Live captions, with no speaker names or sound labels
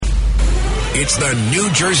It's the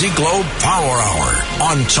New Jersey Globe Power Hour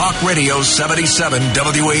on Talk Radio 77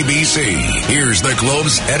 WABC. Here's the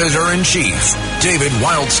Globe's editor-in-chief, David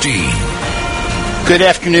Wildstein. Good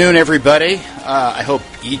afternoon, everybody. I hope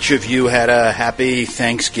each of you had a happy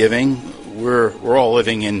Thanksgiving. We're all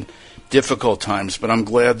living in difficult times, but I'm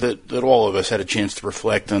glad that all of us had a chance to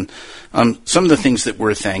reflect on some of the things that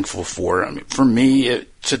we're thankful for. I mean, for me,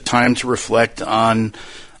 it's a time to reflect on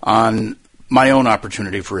my own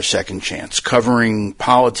opportunity for a second chance, covering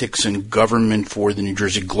politics and government for the New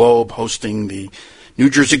Jersey Globe, hosting the New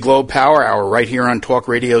Jersey Globe Power Hour right here on Talk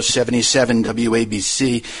Radio 77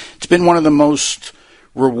 WABC. It's been one of the most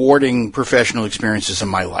rewarding professional experiences in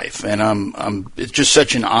my life, and it's just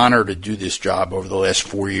such an honor to do this job over the last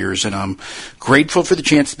 4 years, and I'm grateful for the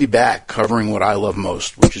chance to be back covering what I love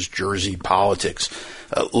most, which is Jersey politics.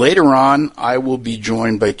 Later on, I will be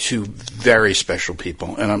joined by two very special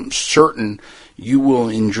people, and I'm certain you will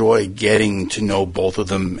enjoy getting to know both of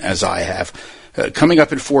them as I have. Coming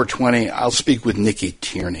up at 4:20, I'll speak with Nikki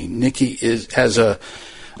Tierney. Nikki has a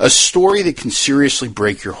story that can seriously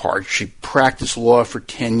break your heart. She practiced law for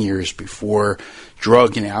 10 years before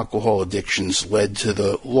drug and alcohol addictions led to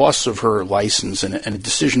the loss of her license and a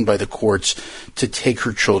decision by the courts to take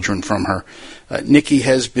her children from her. Nikki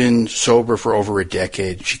has been sober for over a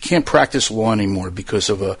decade. She can't practice law anymore because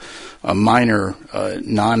of a minor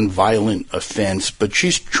nonviolent offense, but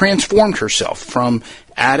she's transformed herself from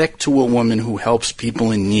addict to a woman who helps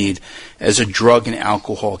people in need as a drug and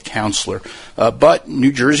alcohol counselor. But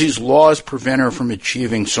New Jersey's laws prevent her from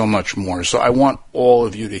achieving so much more. So I want all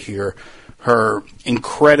of you to hear her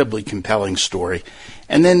incredibly compelling story.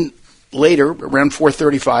 And then later, around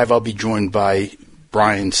 4:35, I'll be joined by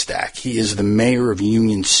Brian Stack. He is the mayor of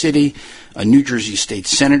Union City, a New Jersey state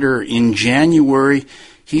senator. In January,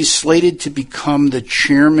 he's slated to become the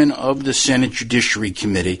chairman of the Senate Judiciary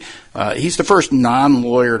Committee. He's the first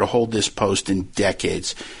non-lawyer to hold this post in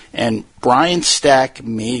decades. And Brian Stack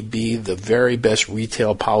may be the very best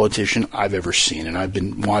retail politician I've ever seen. And I've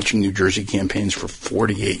been watching New Jersey campaigns for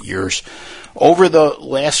 48 years. Over the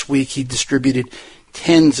last week, he distributed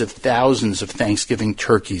tens of thousands of Thanksgiving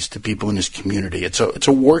turkeys to people in his community. It's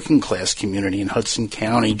a working class community in Hudson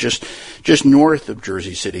County, just north of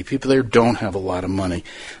Jersey City. People there don't have a lot of money.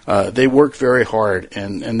 They work very hard,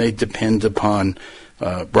 and they depend upon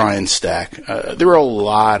Brian Stack. There are a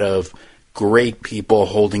lot of great people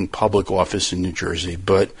holding public office in New Jersey,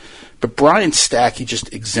 but Brian Stack, he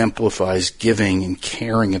just exemplifies giving and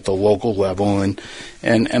caring at the local level, and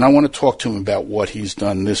I want to talk to him about what he's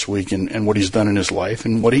done this week and what he's done in his life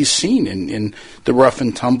and what he's seen in the rough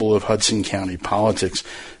and tumble of Hudson County politics.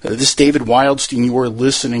 This is David Wildstein. You are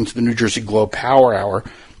listening to the New Jersey Globe Power Hour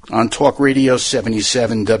on Talk Radio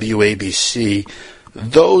 77 WABC.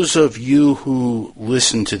 Those of you who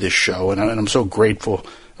listen to this show, and I'm so grateful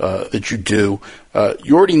that you do,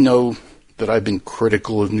 you already know that I've been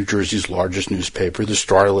critical of New Jersey's largest newspaper, the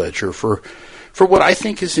Star-Ledger, for what I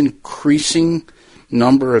think is an increasing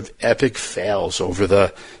number of epic fails over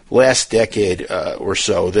the last decade or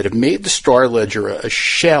so that have made the Star-Ledger a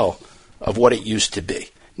shell of what it used to be.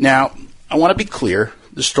 Now, I want to be clear,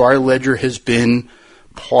 the Star-Ledger has been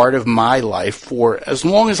part of my life for as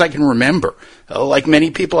long as I can remember. Like many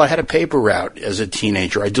people, I had a paper route as a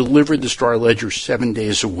teenager. I delivered the Star-Ledger 7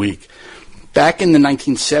 days a week. Back in the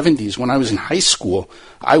 1970s, when I was in high school,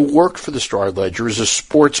 I worked for the Star-Ledger as a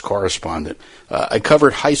sports correspondent. I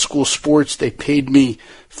covered high school sports. They paid me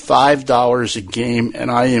 $5 a game,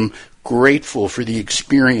 and I am grateful for the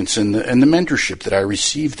experience and the mentorship that I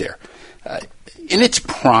received there. In its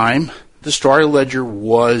prime, the Star-Ledger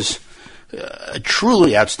was a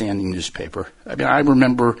truly outstanding newspaper. I mean, I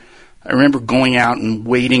remember going out and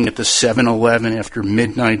waiting at the 7-Eleven after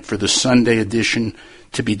midnight for the Sunday edition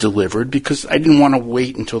to be delivered because I didn't want to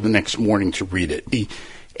wait until the next morning to read it. The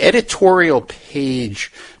editorial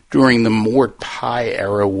page during the Mort Pye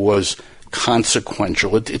era was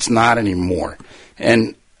consequential. It's not anymore.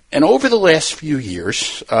 And over the last few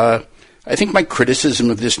years, I think my criticism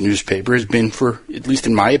of this newspaper has been, for, at least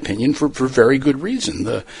in my opinion, for very good reason.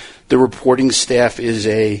 The reporting staff is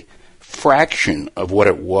a fraction of what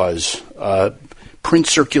it was. Print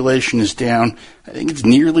circulation is down. I think it's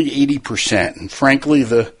nearly 80%. And frankly,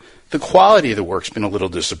 the quality of the work's been a little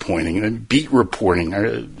disappointing. Beat reporting,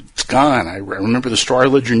 it's gone. I remember the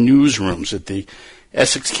Star-Ledger newsrooms at the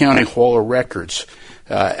Essex County Hall of Records,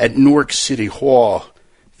 at Newark City Hall.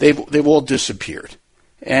 They've all disappeared.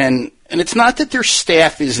 And it's not that their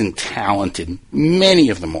staff isn't talented. Many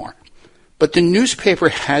of them are. But the newspaper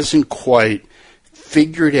hasn't quite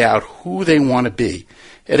figured out who they want to be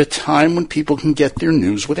at a time when people can get their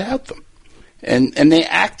news without them. And they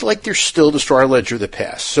act like they're still the Star-Ledger of the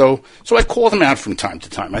past. So I call them out from time to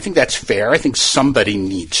time. I think that's fair. I think somebody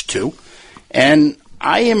needs to. And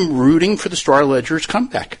I am rooting for the Star-Ledger's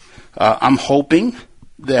comeback. I'm hoping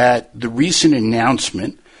that the recent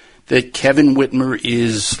announcement that Kevin Whitmer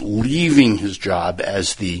is leaving his job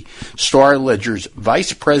as the Star-Ledger's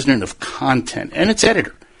vice president of content and its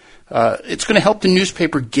editor, it's going to help the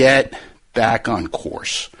newspaper get back on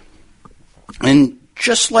course. And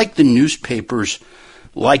just like the newspapers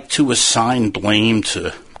like to assign blame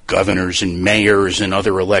to governors and mayors and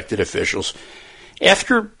other elected officials,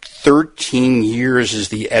 after 13 years as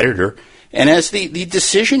the editor and as the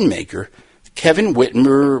decision maker, Kevin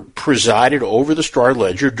Whitmer presided over the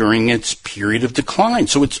Star-Ledger during its period of decline.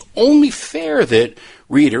 So it's only fair that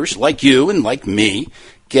readers like you and like me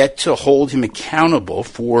get to hold him accountable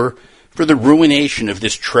for the ruination of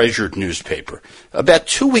this treasured newspaper. About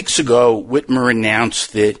 2 weeks ago, Whitmer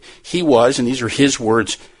announced that he was, and these are his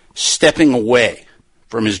words, stepping away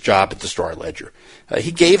from his job at the Star-Ledger.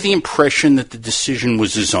 He gave the impression that the decision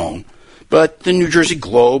was his own, but the New Jersey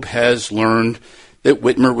Globe has learned that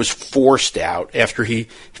Whitmer was forced out after he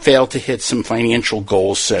failed to hit some financial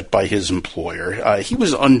goals set by his employer. He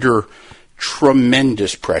was under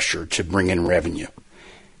tremendous pressure to bring in revenue.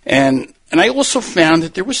 And I also found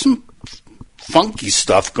that there was some funky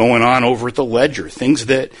stuff going on over at the Ledger, things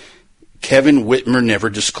that Kevin Whitmer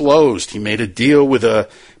never disclosed. He made a deal with a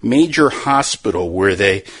major hospital where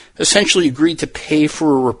they essentially agreed to pay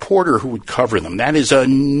for a reporter who would cover them. That is a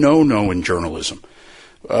no-no in journalism.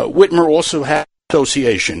 Whitmer also had an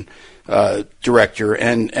association director,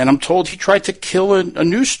 and I'm told he tried to kill a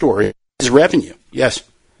news story, his revenue. Yes.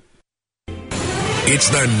 It's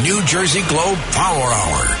the New Jersey Globe Power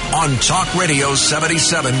Hour on Talk Radio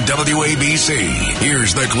 77 WABC.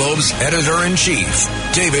 Here's the Globe's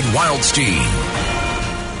editor-in-chief, David Wildstein.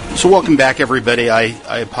 So welcome back, everybody.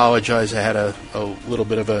 I apologize. I had a little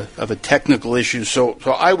bit of a technical issue. So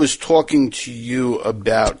I was talking to you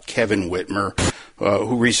about Kevin Whitmer,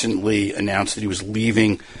 who recently announced that he was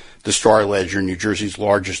leaving the Star-Ledger, New Jersey's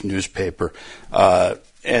largest newspaper.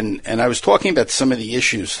 And I was talking about some of the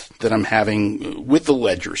issues that I'm having with the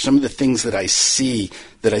Ledger, some of the things that I see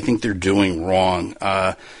that I think they're doing wrong.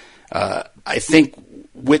 I think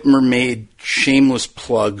Whitmer made shameless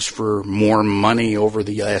plugs for more money over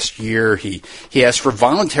the last year. He asked for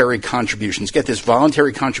voluntary contributions. Get this,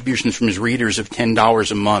 voluntary contributions from his readers of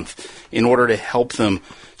 $10 a month in order to help them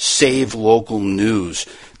save local news.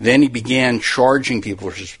 Then he began charging people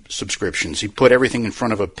for subscriptions. He put everything in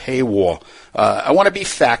front of a paywall. I want to be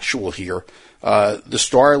factual here. The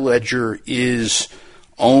Star-Ledger is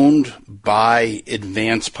owned by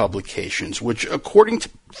Advance Publications, which, according to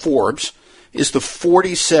Forbes, is the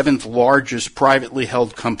 47th largest privately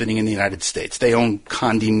held company in the United States. They own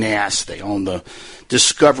Condé Nast. They own the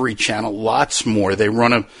Discovery Channel, lots more. They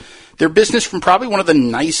run their business from probably one of the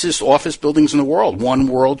nicest office buildings in the world, One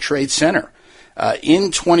World Trade Center.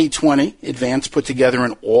 In 2020, Advance put together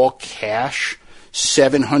an all-cash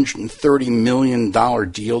 $730 million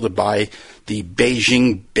deal to buy the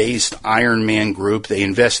Beijing-based Ironman Group. They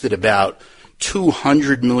invested about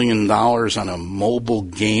 $200 million on a mobile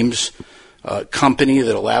games company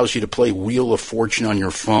that allows you to play Wheel of Fortune on your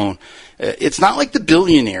phone. It's not like the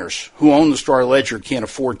billionaires who own the Star-Ledger can't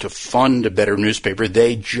afford to fund a better newspaper.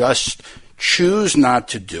 They just choose not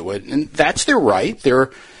to do it, and that's their right. They're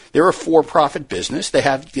a for-profit business. They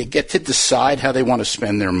get to decide how they want to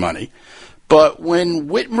spend their money. But when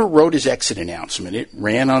Whitmer wrote his exit announcement, it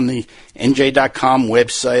ran on the NJ.com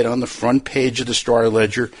website on the front page of the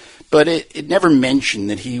Star-Ledger, but it never mentioned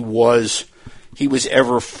that he was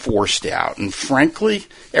ever forced out. And frankly,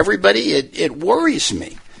 everybody, it worries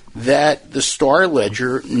me that the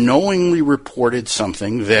Star-Ledger knowingly reported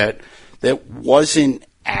something that wasn't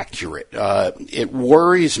accurate. It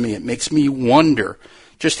worries me. It makes me wonder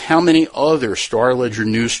just how many other Star-Ledger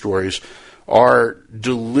news stories are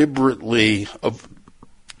deliberately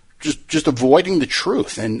just avoiding the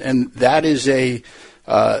truth, and that is a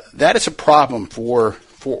problem for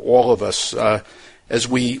all of us as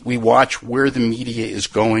we watch where the media is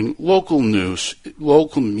going. Local news,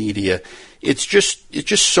 local media, it's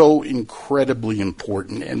just so incredibly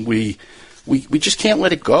important, and we just can't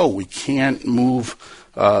let it go. We can't move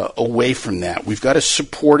away from that. We've got to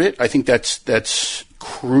support it. I think that's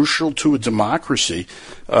crucial to a democracy,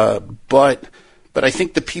 but I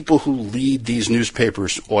think the people who lead these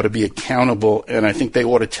newspapers ought to be accountable, and I think they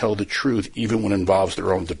ought to tell the truth even when it involves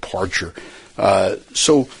their own departure.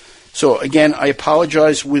 So again, I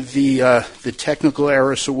apologize with the technical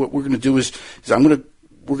error. So what we're going to do is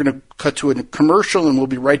we're we're going to cut to a commercial, and we'll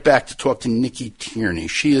be right back to talk to Nikki Tierney.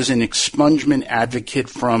 She is an expungement advocate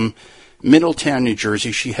from Middletown, New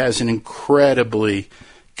Jersey. She has an incredibly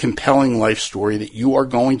compelling life story that you are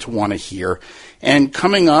going to want to hear. And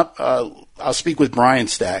coming up, I'll speak with Brian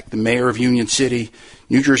Stack, the mayor of Union City,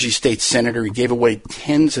 New Jersey State Senator. He gave away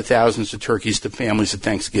tens of thousands of turkeys to families at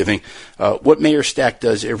Thanksgiving. What Mayor Stack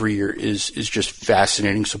does every year is just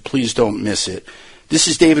fascinating, so please don't miss it. This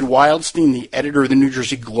is David Wildstein, the editor of the New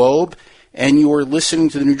Jersey Globe, and you are listening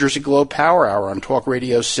to the New Jersey Globe Power Hour on Talk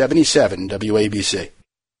Radio 77 WABC.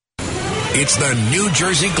 It's the New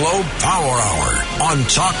Jersey Globe Power Hour on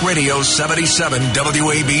Talk Radio 77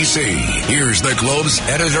 WABC. Here's the Globe's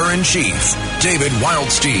editor-in-chief, David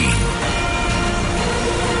Wildstein.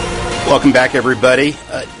 Welcome back, everybody.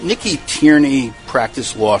 Nikki Tierney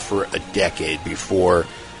practiced law for a decade before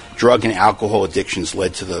drug and alcohol addictions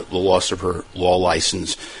led to the loss of her law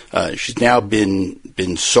license. She's now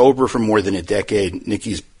been sober for more than a decade.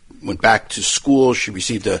 Nikki's went back to school. She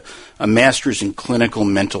received a master's in clinical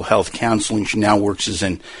mental health counseling. She now works as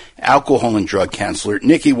an alcohol and drug counselor.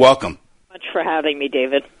 Nikki, welcome. Much for having me,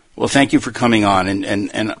 David. Well, thank you for coming on.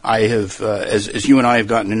 And I have, as you and I have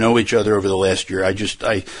gotten to know each other over the last year,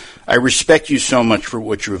 I respect you so much for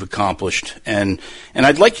what you have accomplished. And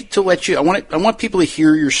I'd like to let you, I want people to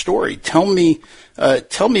hear your story. Tell me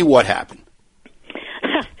what happened.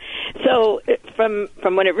 So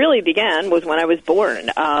from when it really began was when I was born.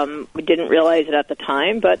 We didn't realize it at the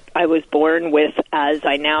time, but I was born with, as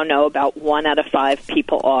I now know, about 1 out of 5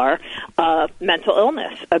 people are, mental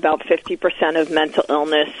illness. About 50% of mental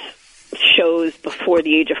illness shows before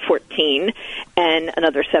the age of 14, and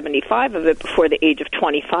another 75 of it before the age of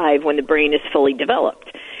 25 when the brain is fully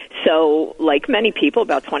developed. So, like many people,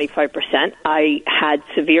 about 25%, I had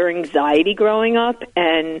severe anxiety growing up,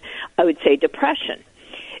 and I would say depression.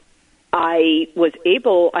 I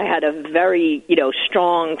had a very,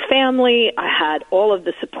 strong family. I had all of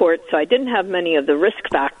the support, so I didn't have many of the risk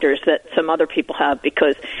factors that some other people have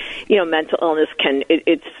because, mental illness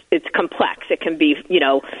it's complex. It can be,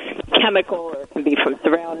 chemical, or it can be from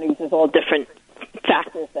surroundings. There's all different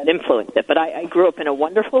factors that influence it. But I grew up in a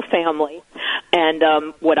wonderful family,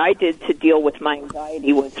 and what I did to deal with my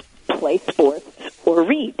anxiety was play sports or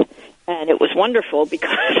read. And it was wonderful because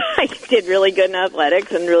I did really good in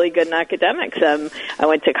athletics and really good in academics. I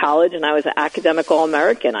went to college and I was an academic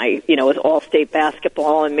All-American. I, was all-state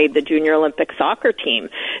basketball and made the Junior Olympic soccer team.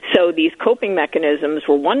 So these coping mechanisms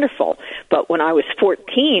were wonderful. But when I was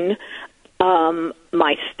 14,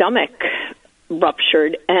 my stomach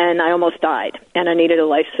ruptured and I almost died. And I needed a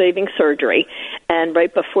life-saving surgery. And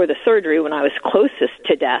right before the surgery, when I was closest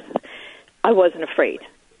to death, I wasn't afraid.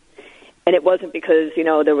 And it wasn't because,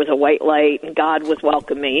 there was a white light and God was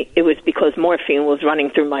welcoming me. It was because morphine was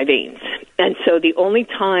running through my veins. And so the only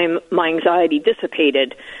time my anxiety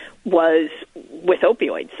dissipated was with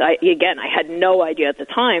opioids. I had no idea at the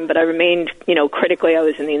time, but I remained, critically. I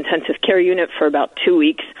was in the intensive care unit for about 2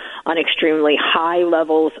 weeks on extremely high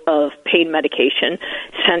levels of pain medication,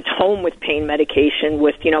 sent home with pain medication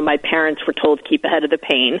with, my parents were told to keep ahead of the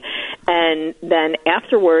pain. And then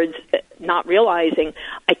afterwards, not realizing,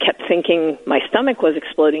 I kept thinking my stomach was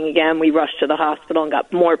exploding again. We rushed to the hospital and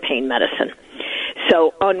got more pain medicine.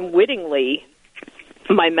 So unwittingly,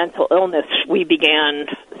 my mental illness, we began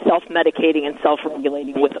self-medicating and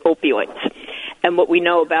self-regulating with opioids. And what we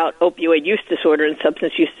know about opioid use disorder and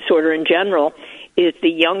substance use disorder in general is the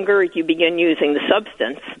younger you begin using the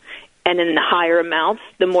substance, and in the higher amounts,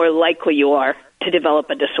 the more likely you are to develop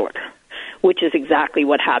a disorder, which is exactly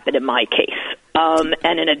what happened in my case.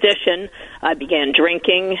 And in addition, I began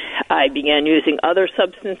drinking, I began using other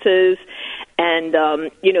substances, and,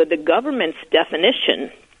 the government's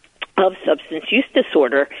definition of substance use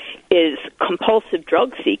disorder is compulsive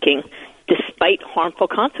drug seeking despite harmful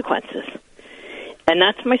consequences. And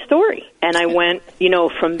that's my story. And I went,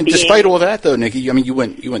 from being... Despite all that, though, Nikki, you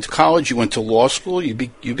went to college, you went to law school, you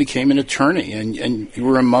became an attorney, and you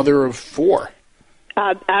were a mother of 4.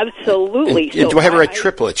 Absolutely. And do I have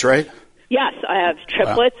triplets, right? Yes, I have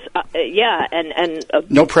triplets. Wow. And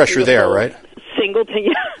no pressure there, right? Singleton,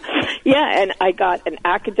 yeah, and I got an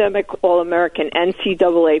academic All-American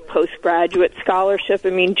NCAA postgraduate scholarship. I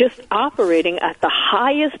mean, just operating at the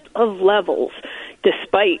highest of levels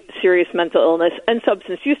despite serious mental illness and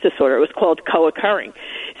substance use disorder. It was called co-occurring.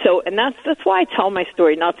 So, and that's why I tell my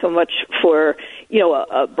story, not so much for,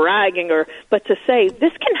 a bragging but to say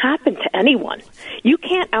this can happen to anyone. You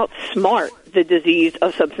can't outsmart the disease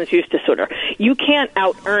of substance use disorder. You can't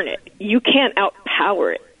out-earn it. You can't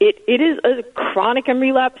outpower it. It is a chronic and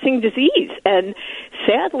relapsing disease. And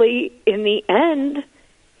sadly, in the end,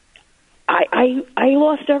 I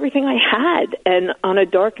lost everything I had. And on a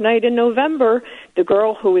dark night in November, the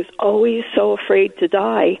girl who was always so afraid to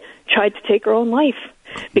die tried to take her own life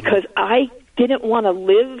because I didn't want to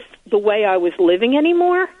live the way I was living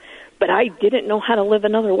anymore, but I didn't know how to live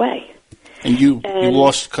another way. And you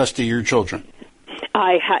lost custody of your children.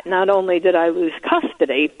 Not only did I lose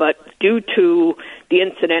custody, but due to the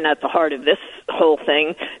incident at the heart of this whole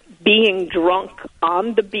thing, being drunk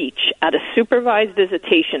on the beach at a supervised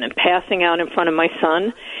visitation and passing out in front of my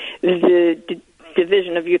son, the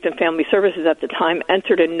Division of Youth and Family Services at the time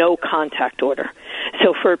entered a no-contact order.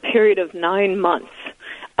 So for a period of 9 months,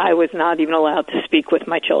 I was not even allowed to speak with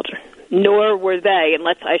my children, nor were they, and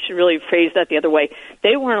I should really phrase that the other way,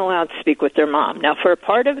 they weren't allowed to speak with their mom. Now, for a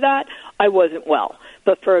part of that, I wasn't well,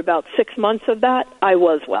 but for about 6 months of that, I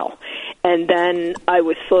was well. And then I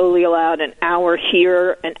was slowly allowed an hour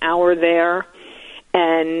here, an hour there,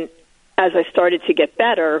 and as I started to get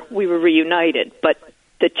better, we were reunited. But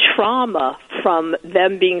the trauma from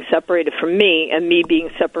them being separated from me and me being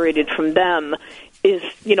separated from them is,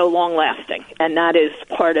 long-lasting, and that is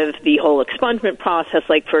part of the whole expungement process.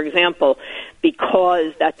 Like, for example,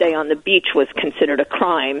 because that day on the beach was considered a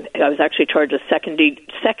crime, I was actually charged with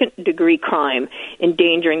second-degree crime,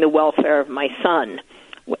 endangering the welfare of my son,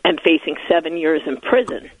 and facing 7 years in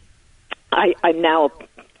prison. I'm now a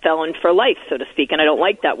felon for life, so to speak, and I don't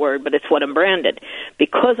like that word, but it's what I'm branded.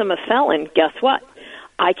 Because I'm a felon, guess what?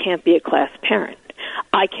 I can't be a class parent.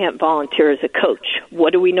 I can't volunteer as a coach.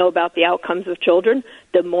 What do we know about the outcomes of children?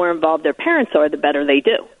 The more involved their parents are, the better they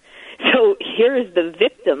do. So here is the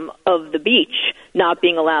victim of the beach not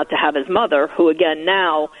being allowed to have his mother, who again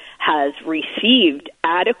now has received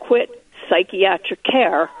adequate psychiatric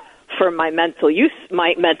care for my mental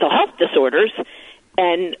health disorders,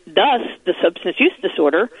 and thus the substance use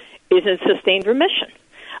disorder is in sustained remission.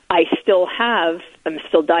 I'm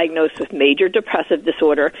still diagnosed with major depressive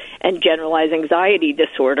disorder and generalized anxiety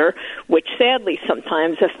disorder, which sadly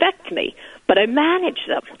sometimes affect me, but I manage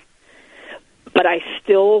them. But I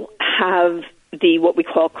still have what we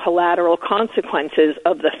call collateral consequences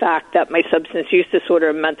of the fact that my substance use disorder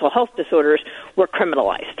and mental health disorders were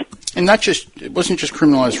criminalized. And it wasn't just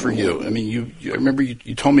criminalized for you. I mean, I remember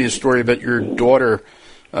you told me a story about your daughter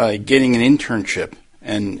getting an internship.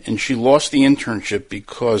 And she lost the internship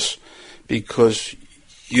because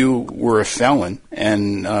you were a felon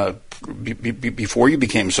and before you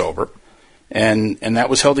became sober, and that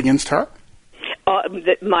was held against her.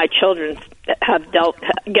 My children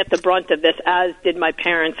get the brunt of this, as did my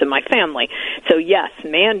parents and my family. So yes,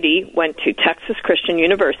 Mandy went to Texas Christian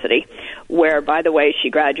University, where, by the way, she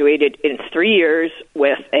graduated in 3 years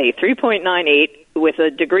with a 3.98 with a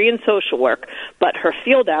degree in social work, but her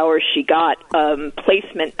field hours, she got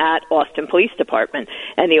placement at Austin Police Department,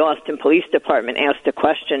 and the Austin Police Department asked a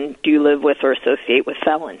question, do you live with or associate with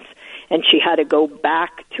felons? And she had to go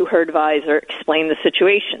back to her advisor, explain the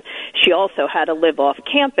situation. She also had to live off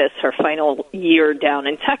campus her final year down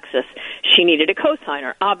in Texas. She needed a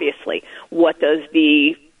cosigner, obviously. What does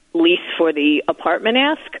the lease for the apartment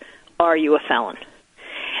ask? Are you a felon?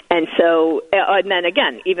 And so, and then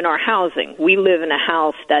again, even our housing. We live in a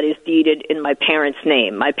house that is deeded in my parents'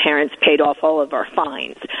 name. My parents paid off all of our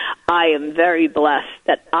fines. I am very blessed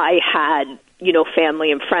that I had,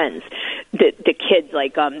 family and friends. The kids,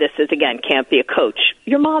 this is, again, can't be a coach.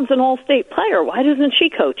 Your mom's an all-state player. Why doesn't she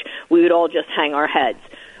coach? We would all just hang our heads.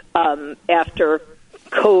 After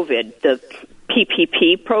COVID, the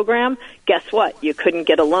PPP program, guess what? You couldn't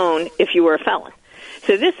get a loan if you were a felon.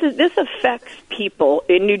 So this affects people.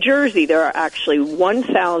 In New Jersey, there are actually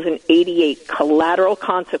 1,088 collateral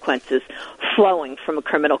consequences flowing from a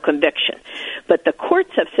criminal conviction. But the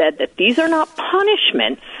courts have said that these are not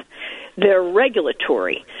punishments, they're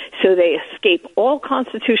regulatory. So they escape all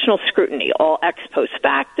constitutional scrutiny, all ex post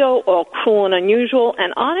facto, all cruel and unusual,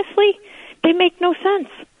 and honestly, they make no sense.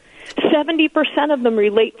 70% of them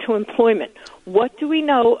relate to employment. What do we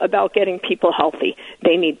know about getting people healthy?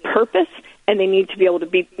 They need purpose, and they need to be able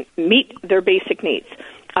to meet their basic needs.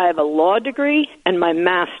 I have a law degree and my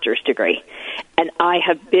master's degree, and I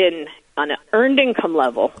have been on an earned income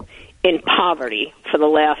level in poverty for the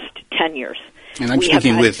last 10 years. And I'm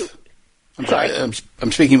speaking with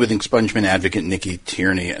expungement advocate Nikki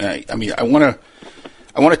Tierney. And I want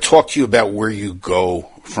to talk to you about where you go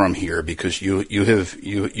from here, because you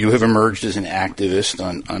have emerged as an activist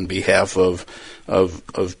on behalf of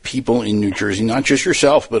people in New Jersey, not just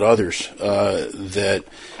yourself but others that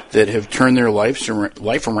have turned their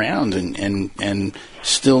life around and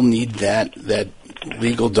still need that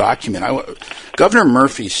legal document. Governor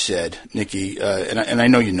Murphy said, Nikki, and I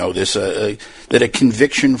know you know this, that a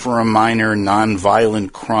conviction for a minor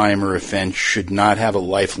nonviolent crime or offense should not have a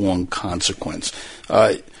lifelong consequence.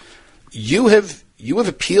 You have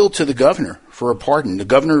appealed to the governor for a pardon.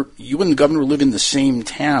 You and the governor live in the same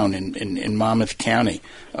town in Monmouth County.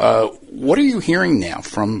 What are you hearing now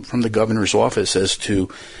from the governor's office as to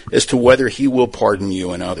whether he will pardon you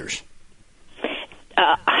and others?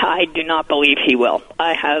 I do not believe he will.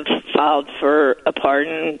 I have filed for a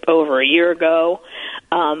pardon over a year ago.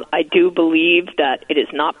 I do believe that it is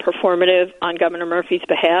not performative on Governor Murphy's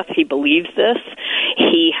behalf. He believes this.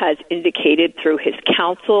 He has indicated through his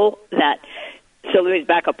counsel that. So let me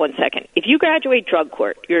back up 1 second. If you graduate drug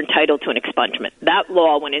court, you're entitled to an expungement. That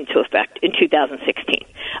law went into effect in 2016.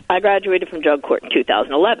 I graduated from drug court in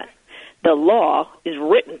 2011. The law is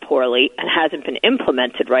written poorly and hasn't been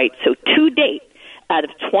implemented right. So to date, out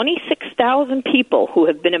of 26,000 people who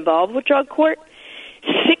have been involved with drug court,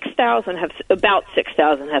 about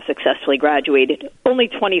 6,000 have successfully graduated. Only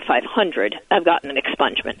 2,500 have gotten an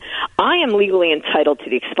expungement. I am legally entitled to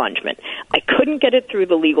the expungement. I couldn't get it through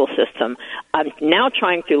the legal system. I'm now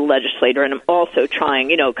trying through the legislator, and I'm also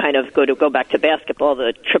trying, kind of go back to basketball,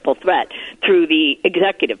 the triple threat, through the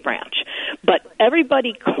executive branch. But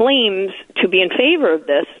everybody claims to be in favor of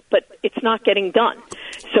this, but it's not getting done.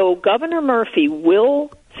 So Governor Murphy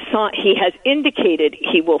he has indicated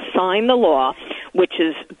he will sign the law, which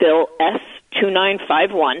is Bill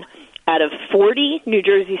S-2951. Out of 40 New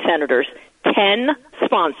Jersey senators, 10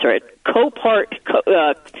 sponsor it.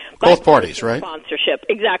 Both parties, right? Sponsorship,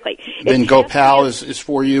 exactly. Then GoPal is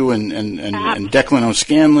for you, and Declan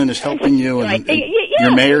O'Scanlan is helping you, and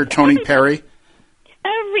your mayor, Tony Perry.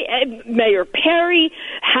 Mayor Perry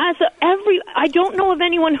has I don't know of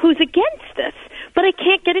anyone who's against this, but I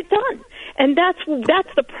can't get it done. And that's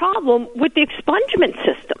the problem with the expungement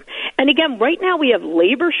system. And again, right now we have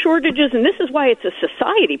labor shortages, and this is why it's a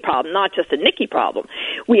society problem, not just a Nikki problem.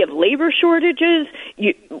 We have labor shortages.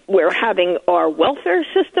 We're having our welfare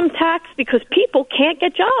system taxed because people can't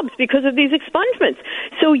get jobs because of these expungements.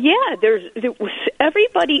 So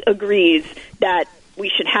everybody agrees that we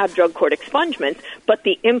should have drug court expungements, but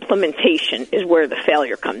the implementation is where the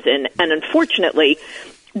failure comes in. And unfortunately,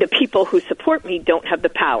 the people who support me don't have the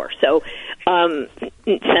power. So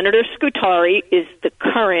Senator Scutari is the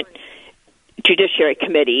current Judiciary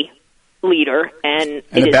Committee leader, and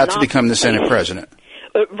about to become the Senate president.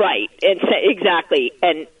 Right, exactly.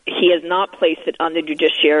 And he has not placed it on the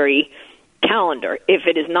Judiciary calendar. If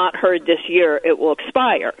it is not heard this year, it will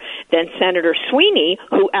expire. Then Senator Sweeney,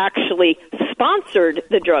 who actually sponsored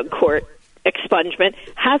the drug court expungement,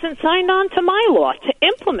 hasn't signed on to my law to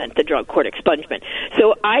implement the drug court expungement.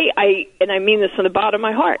 So I mean this from the bottom of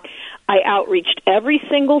my heart, I outreached every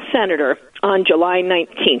single senator on July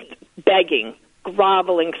 19th begging,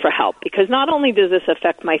 groveling for help, because not only does this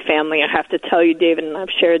affect my family, I have to tell you, David, and I've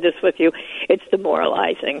shared this with you, it's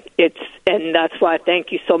demoralizing. And that's why I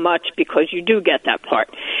thank you so much, because you do get that part.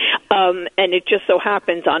 And it just so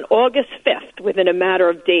happens on August 5th, within a matter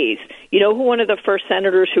of days, you know who one of the first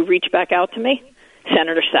senators who reached back out to me?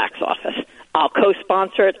 Senator Sack's office. I'll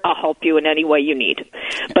co-sponsor it. I'll help you in any way you need.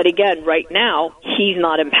 But again, right now, he's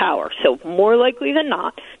not in power. So more likely than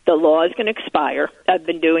not, the law is going to expire. I've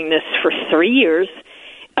been doing this for 3 years.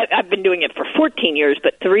 I've been doing it for 14 years,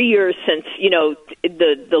 but 3 years since,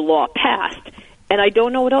 the law passed. And I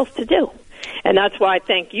don't know what else to do. And that's why I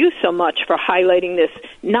thank you so much for highlighting this,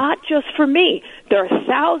 not just for me. There are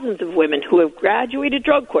thousands of women who have graduated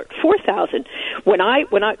drug court, 4,000. When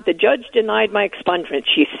the judge denied my expungement,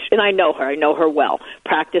 and I know her well,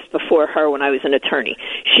 practiced before her when I was an attorney.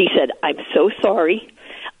 She said, "I'm so sorry.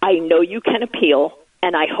 I know you can appeal,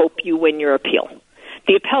 and I hope you win your appeal."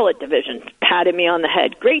 The appellate division patted me on the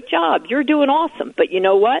head. "Great job. You're doing awesome. But you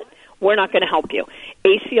know what? We're not going to help you."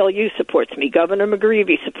 ACLU supports me. Governor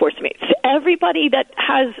McGreevey supports me. Everybody that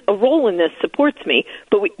has a role in this supports me,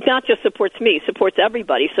 but not just supports me, supports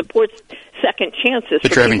everybody, supports second chances.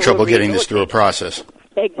 But you're having trouble getting this through a process.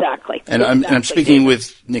 Exactly. And I'm speaking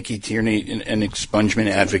with Nikki Tierney, an expungement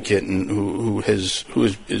advocate, and who has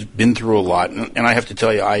been through a lot. And I have to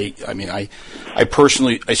tell you, I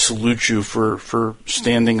personally salute you for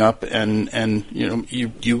standing up and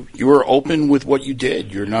you are open with what you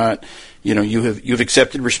did. You're not. You've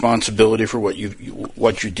accepted responsibility for what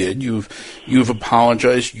you did. You've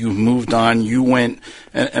apologized. You've moved on. You went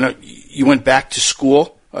back to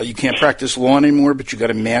school. You can't practice law anymore, but you got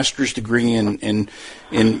a master's degree in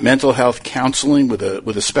mental health counseling with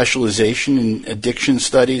a specialization in addiction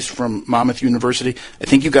studies from Monmouth University. I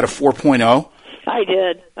think you got a 4.0. I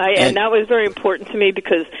did. And that was very important to me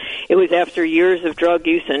because it was after years of drug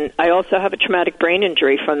use, and I also have a traumatic brain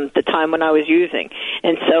injury from the time when I was using.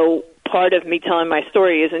 And so part of me telling my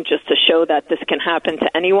story isn't just to show that this can happen to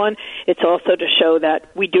anyone. It's also to show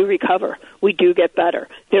that we do recover. We do get better.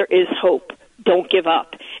 There is hope. Don't give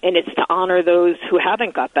up. And it's to honor those who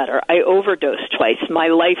haven't got better. I overdosed twice. My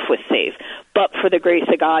life was saved. But for the grace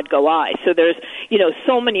of God go I. So there's,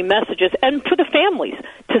 so many messages. And for the families,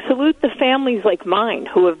 to salute the families like mine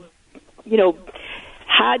who have,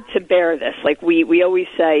 had to bear this. Like we always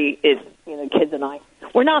say, kids and I,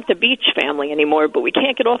 we're not the beach family anymore, but we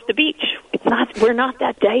can't get off the beach. We're not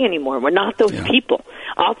that day anymore. We're not those people.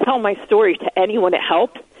 I'll tell my story to anyone it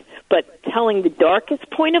helps. But telling the darkest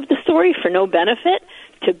point of the story for no benefit,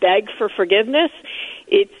 to beg for forgiveness,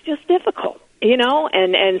 it's just difficult,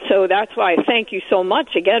 and so that's why I thank you so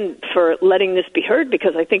much, again, for letting this be heard,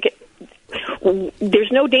 because I think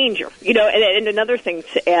there's no danger, and another thing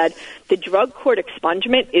to add, the drug court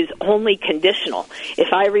expungement is only conditional.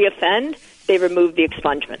 If I reoffend, they remove the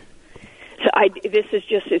expungement. So this is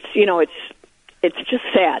just, it's just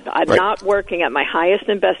sad. I'm not working at my highest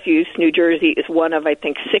and best use. New Jersey is one of, I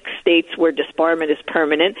think, 6 states where disbarment is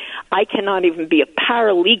permanent. I cannot even be a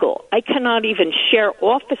paralegal. I cannot even share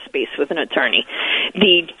office space with an attorney.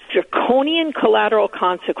 The draconian collateral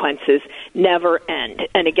consequences never end.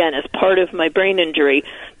 And again, as part of my brain injury,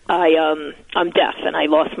 I'm deaf and I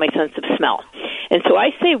lost my sense of smell. And so I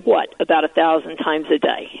say what about 1,000 times a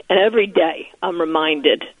day. And every day I'm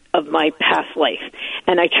reminded of my past life.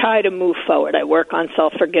 And I try to move forward. I work on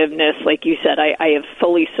self-forgiveness. Like you said, I have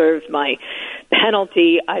fully served my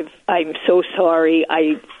penalty. I'm so sorry.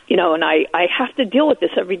 And I have to deal with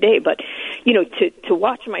this every day. But, to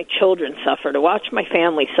watch my children suffer, to watch my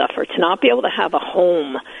family suffer, to not be able to have a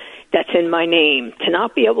home that's in my name, to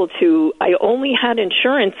not be able to, I only had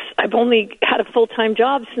insurance. I've only had a full-time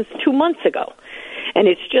job since 2 months ago. And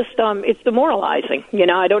it's just, it's demoralizing.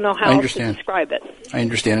 I don't know how else to describe it. I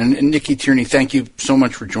understand. And Nikki Tierney, thank you so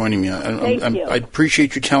much for joining me. Thank you. I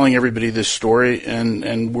appreciate you telling everybody this story,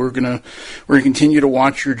 and we're gonna continue to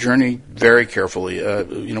watch your journey very carefully.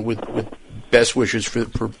 With best wishes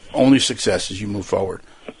for only success as you move forward.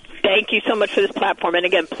 Thank you so much for this platform. And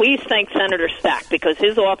again, please thank Senator Stack, because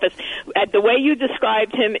his office, the way you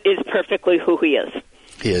described him, is perfectly who he is.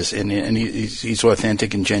 He is, and he's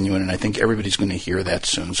authentic and genuine, and I think everybody's going to hear that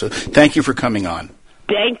soon. So thank you for coming on.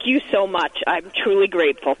 Thank you so much. I'm truly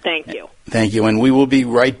grateful. Thank you. Thank you, and we will be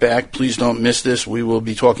right back. Please don't miss this. We will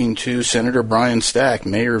be talking to Senator Brian Stack,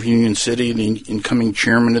 Mayor of Union City, the incoming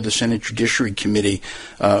chairman of the Senate Judiciary Committee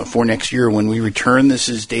for next year. When we return, this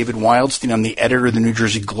is David Wildstein. I'm the editor of the New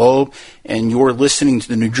Jersey Globe, and you're listening to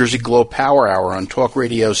the New Jersey Globe Power Hour on Talk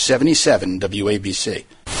Radio 77 WABC.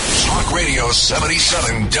 Talk Radio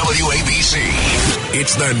 77 WABC.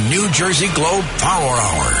 It's the New Jersey Globe Power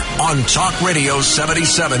Hour on Talk Radio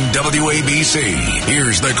 77 WABC.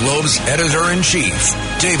 Here's the Globe's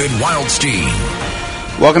editor-in-chief, David Wildstein.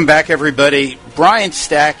 Welcome back, everybody. Brian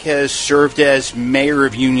Stack has served as mayor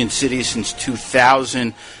of Union City since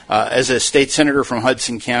 2000. As a state senator from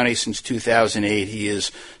Hudson County since 2008, he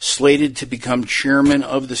is slated to become chairman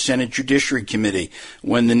of the Senate Judiciary Committee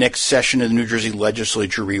when the next session of the New Jersey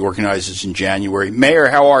legislature reorganizes in January. Mayor,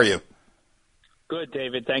 how are you? Good,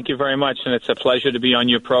 David. Thank you very much, and it's a pleasure to be on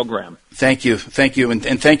your program. Thank you,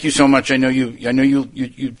 and thank you so much. I know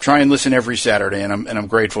you try and listen every Saturday, and I'm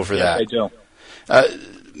grateful for that. Yes, I do.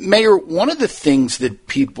 Mayor, one of the things that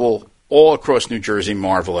people all across New Jersey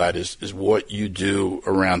marvel at is what you do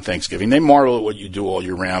around Thanksgiving. They marvel at what you do all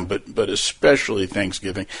year round, but especially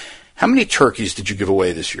Thanksgiving. How many turkeys did you give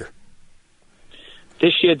away this year?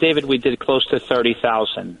 This year, David, we did close to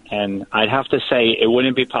 30,000, and I'd have to say it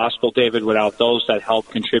wouldn't be possible, David, without those that help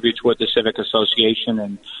contribute toward the Civic Association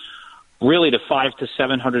and really the 500 to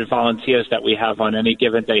 700 volunteers that we have on any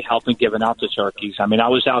given day helping giving out the turkeys. I mean, I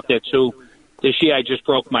was out there, too. This year, I just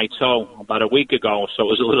broke my toe about a week ago, so it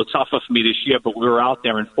was a little tougher for me this year, but we were out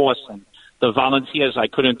there in force. And the volunteers, I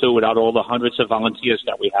couldn't do without all the hundreds of volunteers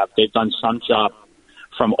that we have. They've done some job,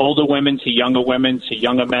 from older women to younger men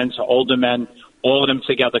to older men, all of them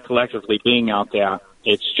together collectively being out there.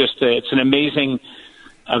 It's an amazing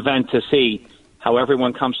event to see how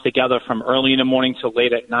everyone comes together from early in the morning till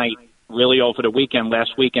late at night, really over the weekend,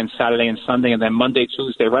 last weekend, Saturday and Sunday, and then Monday,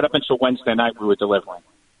 Tuesday, right up until Wednesday night we were delivering.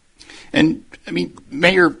 And, I mean,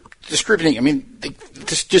 Mayor, distributing,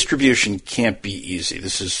 this distribution can't be easy.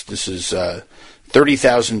 This is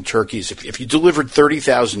 30,000 turkeys. If you delivered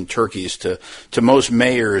 30,000 turkeys to most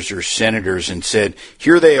mayors or senators and said,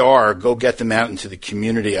 here they are, go get them out into the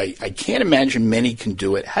community, I can't imagine many can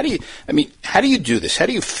do it. How do you do this? How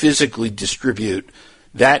do you physically distribute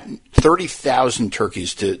that 30,000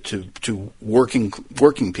 turkeys to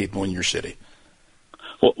working people in your city?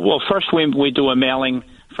 Well, first we do a mailing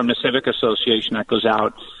from the Civic Association that goes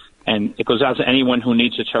out, and it goes out to anyone who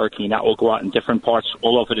needs a turkey, and that will go out in different parts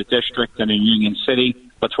all over the district and in Union City,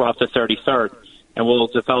 but throughout the 33rd, and we'll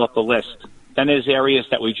develop a list. Then there's areas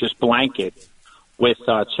that we just blanket with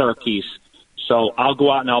turkeys. So I'll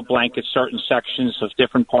go out and I'll blanket certain sections of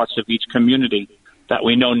different parts of each community that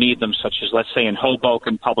we know need them, such as, let's say, in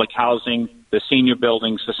Hoboken, public housing, the senior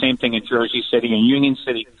buildings, the same thing in Jersey City and Union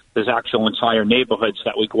City. There's actual entire neighborhoods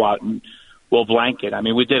that we go out and we'll blanket. I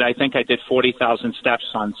mean, I think I did 40,000 steps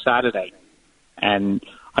on Saturday. And,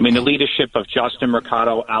 I mean, the leadership of Justin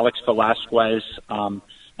Mercado, Alex Velasquez,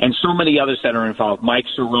 and so many others that are involved, Mike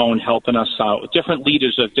Cerrone helping us out, different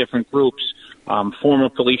leaders of different groups. Former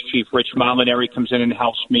police chief Rich Molinari comes in and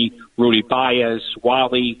helps me, Rudy Baez,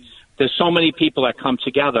 Wally. There's so many people that come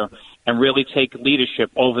together and really take leadership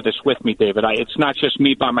over this with me, David. It's not just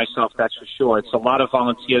me by myself, that's for sure. It's a lot of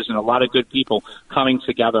volunteers and a lot of good people coming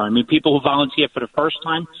together. I mean, people who volunteer for the first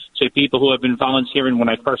time, say people who have been volunteering when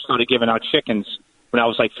I first started giving out chickens when I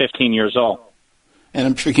was like 15 years old. And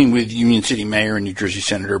I'm speaking with Union City Mayor and New Jersey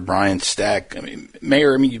Senator Brian Stack. I mean,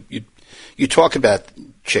 Mayor, you talk about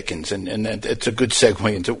chickens, and it's a good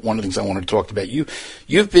segue into one of the things I wanted to talk about.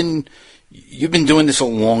 You've been doing this a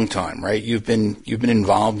long time, right? You've been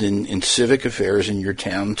involved in civic affairs in your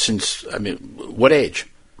town since, what age?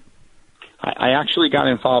 I actually got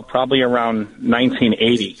involved probably around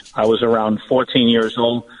 1980. I was around 14 years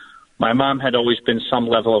old. My mom had always been some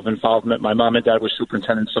level of involvement. My mom and dad were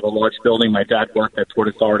superintendents of a large building. My dad worked at Port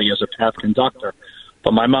Authority as a path conductor.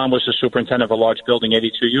 But my mom was the superintendent of a large building,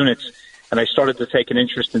 82 units. And I started to take an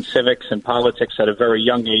interest in civics and politics at a very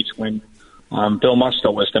young age when Bill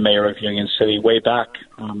Musto was the mayor of Union City way back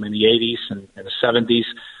in the 80s and the 70s.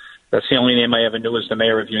 That's the only name I ever knew as the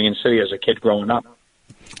mayor of Union City as a kid growing up.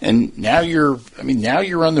 And now you're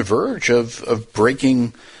on the verge of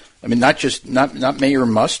breaking. I mean, not Mayor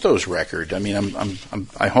Musto's record. I mean,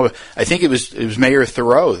 I think it was Mayor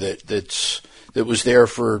Thoreau that was there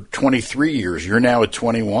for 23 years. You're now at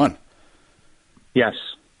 21. Yes.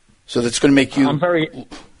 So that's going to make you.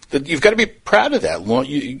 You've got to be proud of that.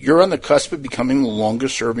 You're on the cusp of becoming the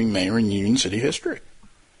longest-serving mayor in Union City history.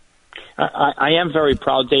 I am very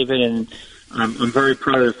proud, David, and I'm very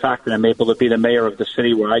proud of the fact that I'm able to be the mayor of the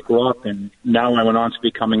city where I grew up, and now I went on to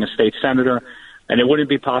becoming a state senator. And it wouldn't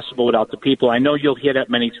be possible without the people. I know you'll hear that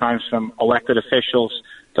many times from elected officials.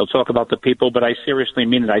 They'll talk about the people, but I seriously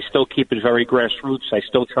mean it. I still keep it very grassroots. I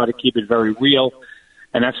still try to keep it very real.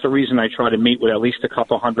 And that's the reason I try to meet with at least a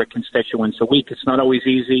couple hundred constituents a week. It's not always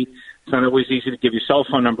easy. It's not always easy to give your cell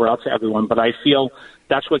phone number out to everyone, but I feel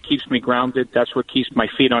that's what keeps me grounded. That's what keeps my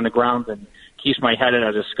feet on the ground and keeps my head out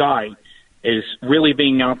of the sky, is really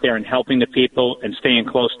being out there and helping the people and staying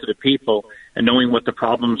close to the people and knowing what the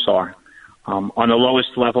problems are. On the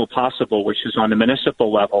lowest level possible, which is on the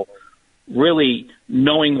municipal level, really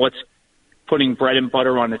knowing what's putting bread and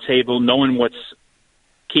butter on the table, knowing what's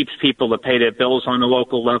keeps people to pay their bills on the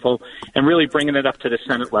local level, and really bringing it up to the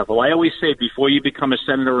Senate level. I always say before you become a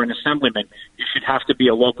senator or an assemblyman, you should have to be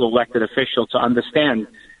a local elected official to understand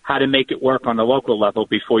how to make it work on the local level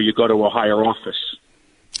before you go to a higher office.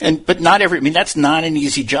 But that's not an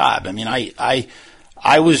easy job. I mean,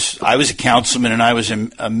 I was a councilman and I was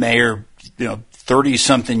a mayor,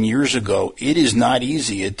 30-something years ago. It is not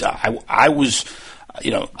easy. I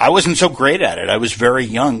wasn't so great at it. I was very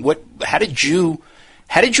young. How did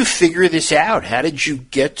you figure this out? How did you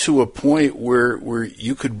get to a point where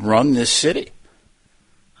you could run this city?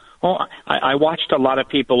 Well, I watched a lot of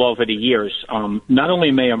people over the years, not only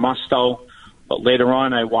Mayor Musto, but later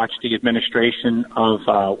on I watched the administration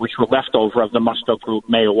of, which were leftover of the Musto group,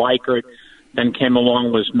 Mayor Weichert. Then came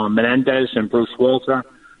along was Menendez and Bruce Walter.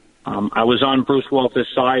 I was on Bruce Walter's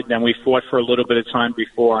side. Then we fought for a little bit of time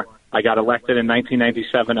before I got elected in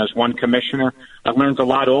 1997 as one commissioner. I learned a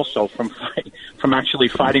lot also from actually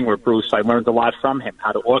fighting with Bruce. I learned a lot from him,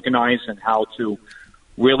 how to organize and how to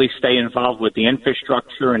really stay involved with the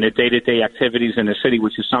infrastructure and the day-to-day activities in the city,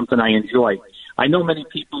 which is something I enjoy. I know many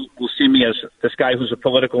people will see me as this guy who's a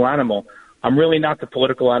political animal. I'm really not the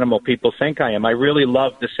political animal people think I am. I really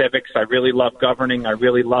love the civics. I really love governing. I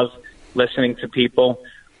really love listening to people.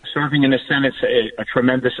 Serving in the Senate's a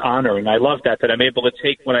tremendous honor, and I love that I'm able to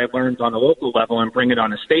take what I learned on a local level and bring it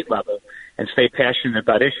on a state level and stay passionate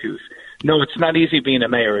about issues. No, it's not easy being a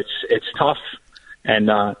mayor. It's tough. And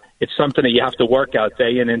it's something that you have to work out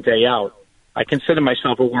day in and day out. I consider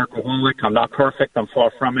myself a workaholic. I'm not perfect. I'm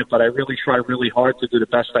far from it, but I really try really hard to do the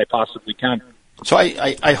best I possibly can. So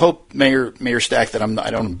I hope, Mayor Stack, that I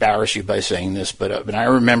don't embarrass you by saying this, but I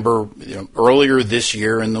remember earlier this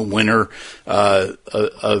year in the winter,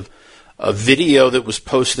 a video that was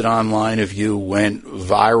posted online of you went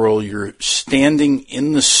viral. You're standing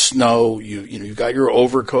in the snow. You got your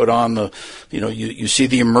overcoat on. You see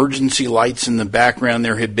the emergency lights in the background.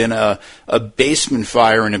 There had been a basement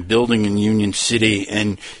fire in a building in Union City,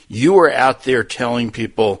 and you were out there telling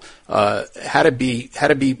people how to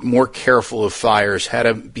be more careful of fires, how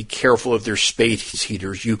to be careful of their space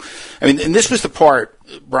heaters. And this was the part,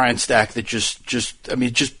 Brian Stack, that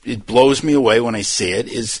it blows me away when I see it.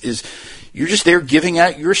 Is you're just there giving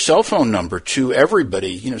out your cell phone number to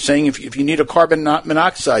everybody, saying if you need a carbon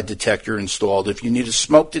monoxide detector installed, if you need a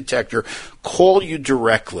smoke detector, call you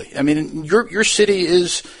directly. I mean, your city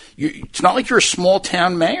it's not like you're a small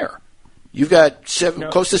town mayor. You've got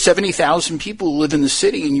close to 70,000 people who live in the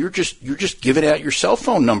city, and you're just giving out your cell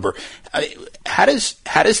phone number. How does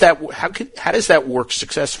that work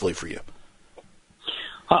successfully for you?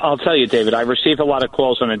 I'll tell you, David, I receive a lot of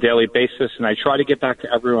calls on a daily basis, and I try to get back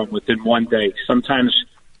to everyone within one day. Sometimes,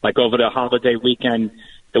 like over the holiday weekend,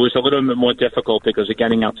 it was a little bit more difficult because of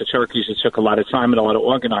getting out to turkeys. It took a lot of time and a lot of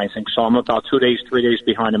organizing, so I'm about 2 days, 3 days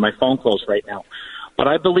behind in my phone calls right now. But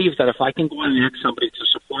I believe that if I can go out and ask somebody to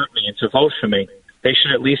support me and to vote for me, they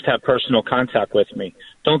should at least have personal contact with me.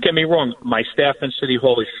 Don't get me wrong, my staff in City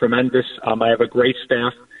Hall is tremendous. I have a great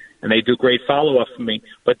staff, and they do great follow-up for me.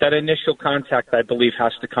 But that initial contact, I believe,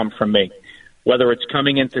 has to come from me. Whether it's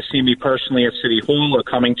coming in to see me personally at City Hall or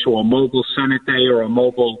coming to a mobile Senate Day or a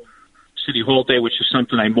mobile City Hall Day, which is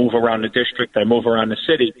something I move around the district, I move around the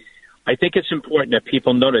city, I think it's important that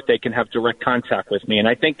people know that they can have direct contact with me. And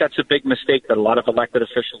I think that's a big mistake that a lot of elected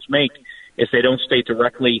officials make, is they don't stay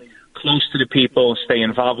directly close to the people, stay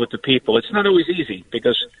involved with the people. It's not always easy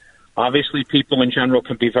because obviously people in general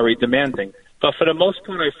can be very demanding. But for the most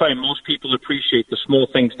part, I find most people appreciate the small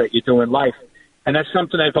things that you do in life. And that's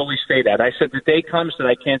something I've always stayed at. I said the day comes that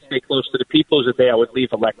I can't stay close to the people is the day I would leave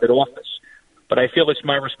elected office. But I feel it's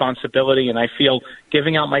my responsibility, and I feel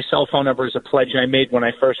giving out my cell phone number is a pledge I made when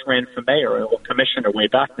I first ran for mayor or commissioner way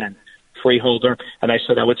back then, freeholder, and I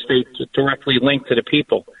said I would stay directly linked to the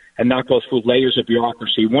people and not go through layers of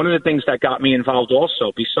bureaucracy. One of the things that got me involved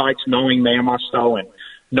also, besides knowing Mayor Mostow and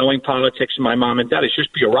knowing politics and my mom and dad, is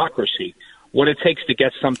just bureaucracy. What it takes to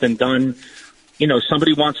get something done.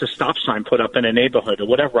 Somebody wants a stop sign put up in a neighborhood or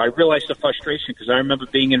whatever. I realized the frustration because I remember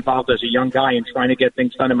being involved as a young guy and trying to get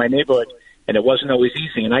things done in my neighborhood, and it wasn't always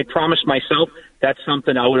easy. And I promised myself that's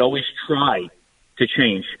something I would always try to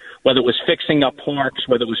change, whether it was fixing up parks,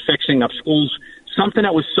 whether it was fixing up schools, something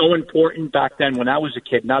that was so important back then when I was a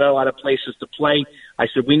kid, not a lot of places to play. I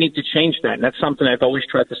said, we need to change that. And that's something I've always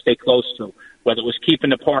tried to stay close to, whether it was keeping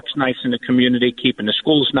the parks nice in the community, keeping the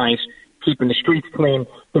schools nice, keeping the streets clean.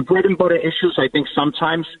 The bread and butter issues, I think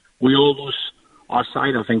sometimes we all lose our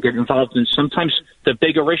sight of and get involved in. Sometimes the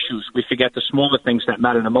bigger issues, we forget the smaller things that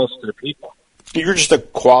matter the most to the people. You're just a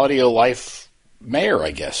quality of life mayor,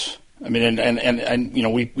 I guess. I mean, and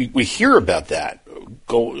we hear about that,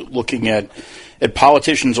 looking at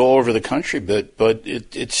politicians all over the country, but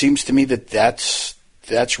it seems to me that's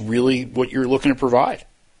really what you're looking to provide.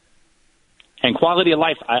 And quality of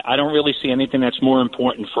life, I don't really see anything that's more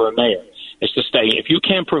important for a mayor. Is to stay. If you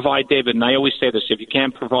can't provide, David, and I always say this, if you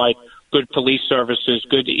can't provide good police services,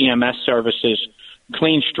 good EMS services,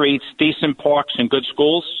 clean streets, decent parks, and good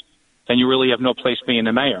schools, then you really have no place being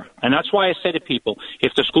the mayor. And that's why I say to people,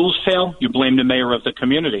 if the schools fail, you blame the mayor of the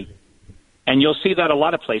community. And you'll see that a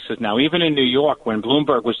lot of places now. Even in New York, when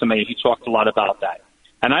Bloomberg was the mayor, he talked a lot about that.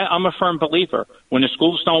 And I'm a firm believer. When the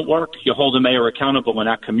schools don't work, you hold the mayor accountable in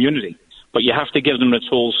that community. But you have to give them the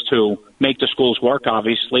tools to make the schools work,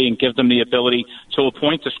 obviously, and give them the ability to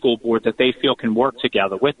appoint a school board that they feel can work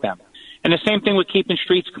together with them. And the same thing with keeping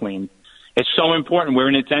streets clean. It's so important. We're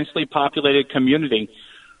in a densely populated community.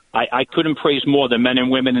 I couldn't praise more the men and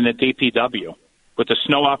women in the DPW with the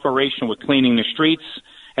snow operation, with cleaning the streets.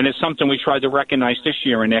 And it's something we tried to recognize this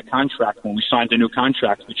year in their contract. When we signed a new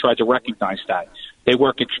contract, we tried to recognize that. They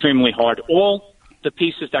work extremely hard. All the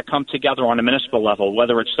pieces that come together on a municipal level,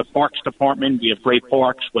 whether it's the Parks Department, we have great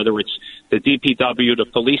parks, whether it's the DPW, the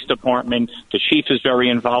Police Department, the chief is very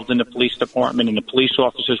involved in the Police Department, and the police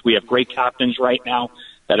officers, we have great captains right now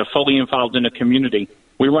that are fully involved in the community.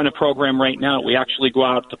 We run a program right now. We actually go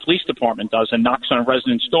out, the Police Department does, and knocks on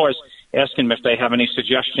residents' doors, asking them if they have any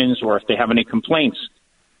suggestions or if they have any complaints.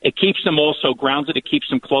 It keeps them also grounded. It keeps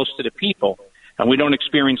them close to the people. And we don't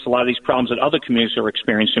experience a lot of these problems that other communities are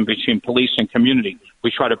experiencing between police and community. We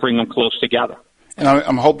try to bring them close together. And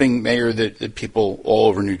I'm hoping, Mayor, that people all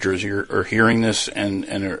over New Jersey are hearing this and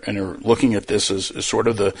are looking at this as sort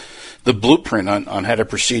of the blueprint on how to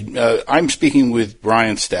proceed. I'm speaking with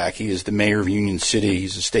Brian Stack. He is the mayor of Union City.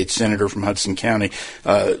 He's a state senator from Hudson County.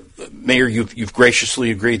 Mayor, you've graciously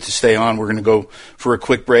agreed to stay on. We're going to go for a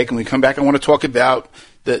quick break, and when we come back, I want to talk about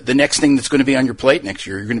the next thing that's going to be on your plate next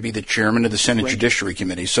year. You're going to be the chairman of the Senate Judiciary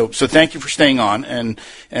Committee. So thank you for staying on. And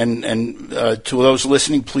to those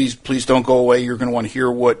listening, please don't go away. You're going to want to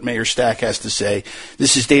hear what Mayor Stack has to say.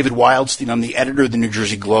 This is David Wildstein. I'm the editor of the New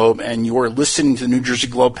Jersey Globe, and you're listening to the New Jersey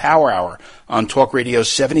Globe Power Hour on Talk Radio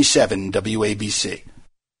 77 WABC.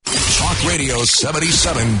 Talk Radio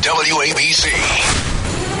 77 WABC.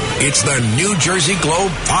 It's the New Jersey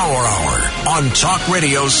Globe Power Hour on Talk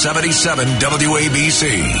Radio 77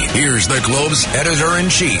 WABC. Here's the Globe's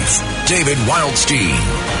editor-in-chief, David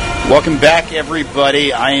Wildstein. Welcome back,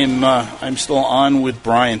 everybody. I'm still on with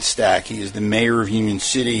Brian Stack. He is the mayor of Union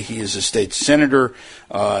City. He is a state senator,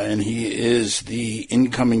 and he is the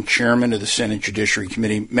incoming chairman of the Senate Judiciary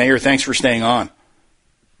Committee. Mayor, thanks for staying on.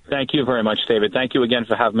 Thank you very much, David. Thank you again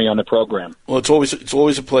for having me on the program. Well, it's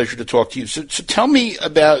always a pleasure to talk to you. So tell me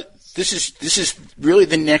about this is really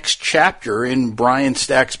the next chapter in Brian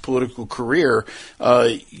Stack's political career.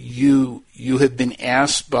 You have been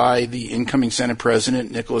asked by the incoming Senate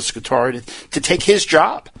President Nicholas Scutari to take his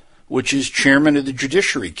job, which is chairman of the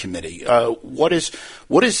Judiciary Committee. What does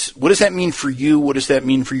that mean for you? What does that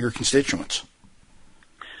mean for your constituents?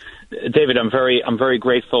 David, I'm very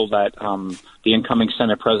grateful that the incoming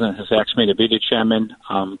Senate President has asked me to be the chairman.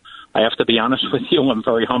 I have to be honest with you, I'm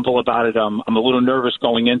very humble about it. I'm a little nervous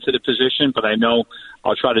going into the position, but I know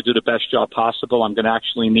I'll try to do the best job possible. I'm going to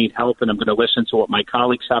actually need help, and I'm going to listen to what my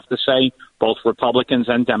colleagues have to say, both Republicans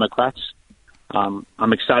and Democrats. I'm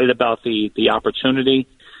excited about the opportunity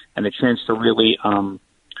and the chance to really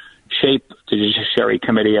shape the Judiciary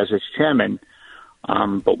Committee as its chairman.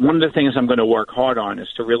 But one of the things I'm going to work hard on is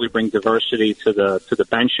to really bring diversity to the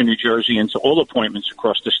bench in New Jersey and to all appointments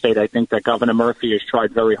across the state. I think that Governor Murphy has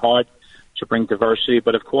tried very hard to bring diversity,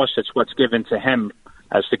 but of course it's what's given to him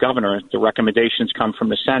as the governor. The recommendations come from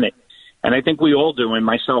the Senate. And I think we all do, and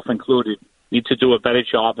myself included, need to do a better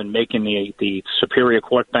job in making the Superior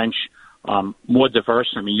Court bench more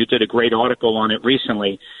diverse. I mean, you did a great article on it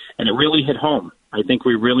recently, and it really hit home. I think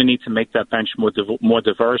we really need to make that bench more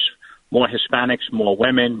diverse. More Hispanics, more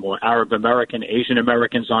women, more Arab American, Asian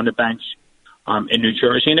Americans on the bench in New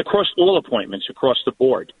Jersey and across all appointments across the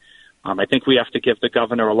board. I think we have to give the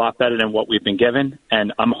governor a lot better than what we've been given,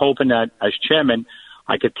 and I'm hoping that as chairman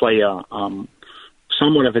I could play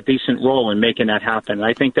somewhat of a decent role in making that happen. And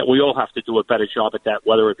I think that we all have to do a better job at that,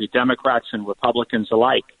 whether it be Democrats and Republicans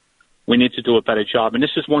alike. We need to do a better job, and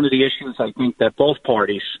this is one of the issues I think that both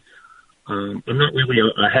parties. I'm not really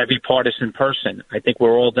a heavy partisan person. I think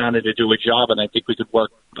we're all down there to do a job, and I think we could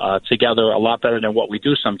work together a lot better than what we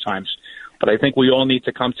do sometimes. But I think we all need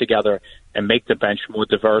to come together and make the bench more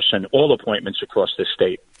diverse in all appointments across this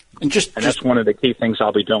state. And that's one of the key things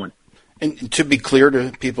I'll be doing. And to be clear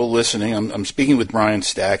to people listening, I'm speaking with Brian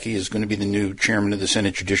Stack. He is going to be the new chairman of the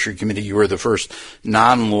Senate Judiciary Committee. You are the first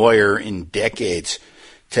non-lawyer in decades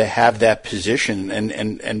to have that position.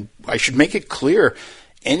 And I should make it clear,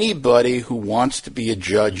 anybody who wants to be a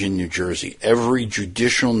judge in New Jersey, every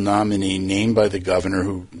judicial nominee named by the governor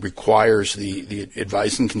who requires the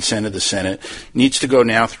advice and consent of the Senate needs to go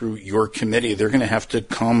now through your committee. They're going to have to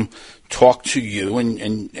come talk to you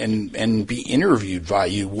and be interviewed by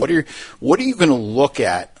you. What are you going to look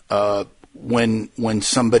at when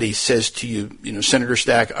somebody says to you, Senator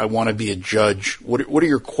Stack, I want to be a judge? What are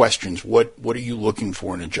your questions? What are you looking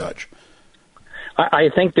for in a judge? I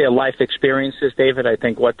think their life experiences, David. I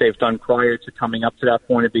think what they've done prior to coming up to that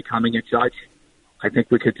point of becoming a judge. I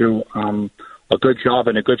think we could do a good job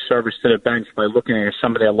and a good service to the bench by looking at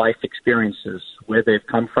some of their life experiences, where they've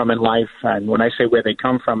come from in life. And when I say where they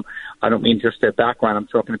come from, I don't mean just their background. I'm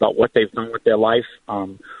talking about what they've done with their life,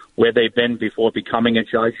 where they've been before becoming a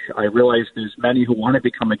judge. I realize there's many who want to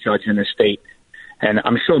become a judge in the state, and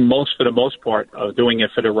I'm sure most, for the most part, are doing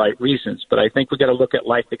it for the right reasons. But I think we've got to look at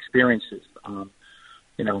life experiences.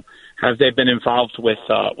 Have they been involved with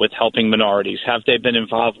helping minorities? Have they been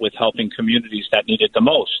involved with helping communities that need it the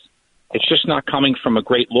most? It's just not coming from a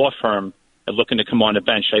great law firm and looking to come on the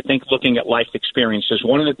bench. I think looking at life experiences.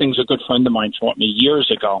 One of the things a good friend of mine taught me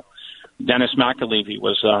years ago, Dennis McAlevey,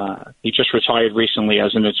 he just retired recently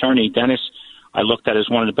as an attorney. Dennis, I looked at as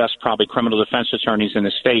one of the best probably criminal defense attorneys in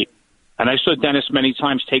the state. And I saw Dennis many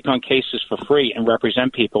times take on cases for free and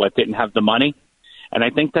represent people that didn't have the money. And I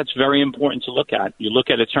think that's very important to look at. You look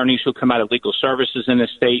at attorneys who come out of legal services in the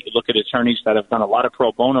state. You look at attorneys that have done a lot of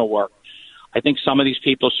pro bono work. I think some of these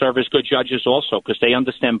people serve as good judges also because they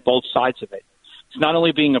understand both sides of it. It's not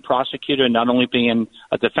only being a prosecutor, not only being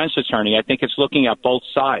a defense attorney. I think it's looking at both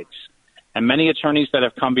sides. And many attorneys that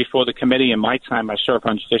have come before the committee in my time, I serve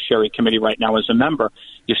on Judiciary Committee right now as a member,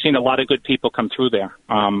 you've seen a lot of good people come through there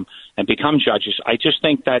and become judges. I just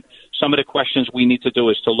think that some of the questions we need to do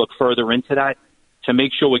is to look further into that to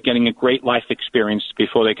make sure we're getting a great life experience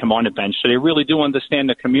before they come on the bench so they really do understand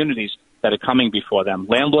the communities that are coming before them.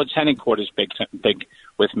 Landlord-tenant court is big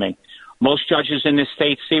with me. Most judges in this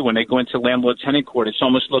state see when they go into landlord-tenant court, it's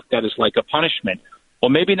almost looked at as like a punishment. Or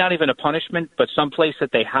maybe not even a punishment, but some place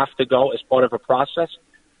that they have to go as part of a process.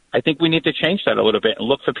 I think we need to change that a little bit and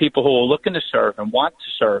look for people who are looking to serve and want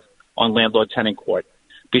to serve on landlord-tenant court.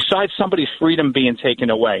 Besides somebody's freedom being taken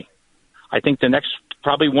away, I think the next,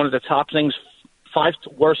 probably one of the top things, 5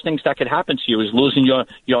 worst things that could happen to you is losing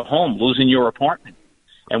your home, losing your apartment.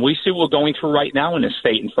 And we see what we're going through right now in this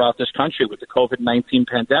state and throughout this country with the COVID-19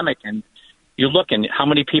 pandemic. And you look and how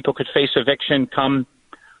many people could face eviction come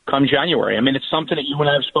January. I mean, it's something that you and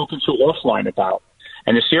I have spoken to offline about,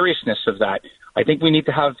 and the seriousness of that. I think we need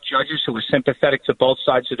to have judges who are sympathetic to both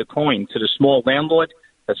sides of the coin, to the small landlord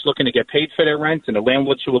that's looking to get paid for their rent and the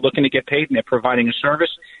landlords who are looking to get paid and they're providing a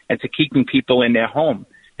service, and to keeping people in their home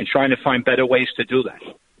and trying to find better ways to do that.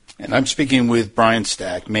 And I'm speaking with Brian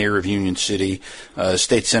Stack, Mayor of Union City,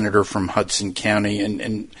 State Senator from Hudson County.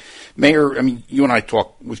 And Mayor, I mean, you and I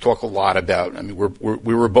we've talked a lot about, I mean,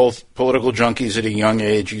 we were both political junkies at a young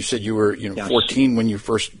age. You said you were, yes, 14 when you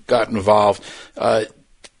first got involved.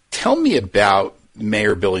 Tell me about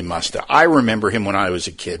Mayor Billy Musto. I remember him when I was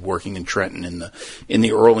a kid working in Trenton in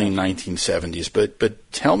the early 1970s.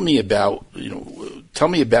 But tell me about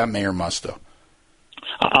Mayor Musto.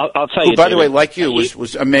 I'll tell you. Who, by the way, like you,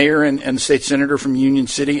 was a mayor and state senator from Union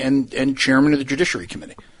City and chairman of the Judiciary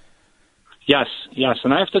Committee. Yes.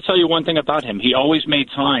 And I have to tell you one thing about him. He always made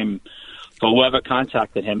time for whoever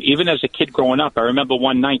contacted him. Even as a kid growing up, I remember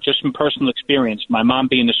one night, just from personal experience, my mom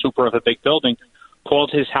being the super of a big building,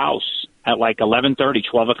 called his house at like 11:30,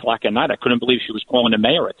 12 o'clock at night. I couldn't believe she was calling the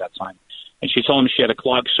mayor at that time. And she told him she had a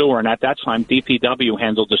clogged sewer, and at that time, DPW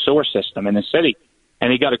handled the sewer system in the city.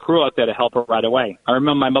 And he got a crew out there to help her right away. I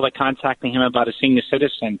remember my mother contacting him about a senior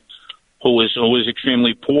citizen who was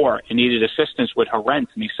extremely poor and needed assistance with her rent.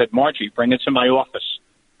 And he said, Margie, bring it to my office.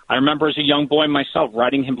 I remember as a young boy myself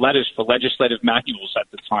writing him letters for legislative manuals at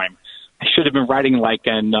the time. I should have been writing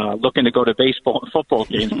looking to go to baseball and football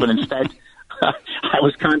games, but instead I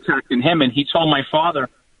was contacting him, and he told my father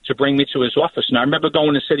to bring me to his office. And I remember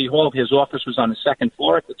going to City Hall. His office was on the second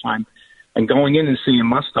floor at the time. And going in and seeing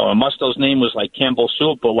Musto. And Musto's name was like Campbell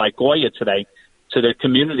Soup or like Goya today to the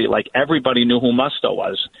community. Like everybody knew who Musto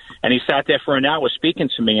was. And he sat there for an hour speaking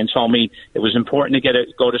to me and told me it was important to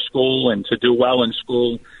go to school and to do well in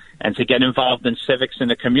school and to get involved in civics in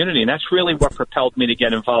the community. And that's really what propelled me to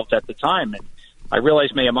get involved at the time. And I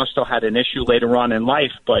realized Mayor Musto had an issue later on in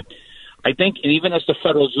life. But I think, and even as the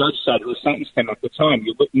federal judge said who sentenced him at the time,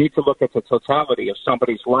 you need to look at the totality of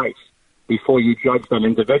somebody's life before you judge that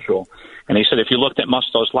individual. And he said if you looked at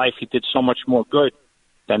Musto's life, he did so much more good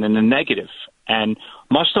than in the negative. And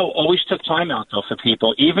Musto always took time out, though, for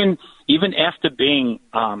people, even after being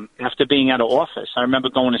out of office. I remember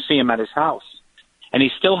going to see him at his house, and he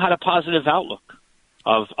still had a positive outlook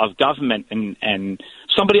of government. And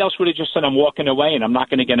somebody else would have just said, I'm walking away and I'm not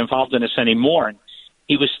going to get involved in this anymore. And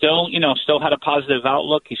he was still had a positive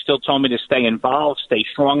outlook. He still told me to stay involved, stay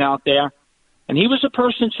strong out there. And he was a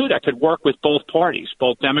person, too, that could work with both parties,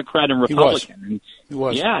 both Democrat and Republican. He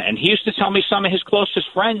was. Yeah, and he used to tell me some of his closest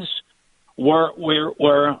friends were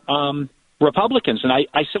Republicans. And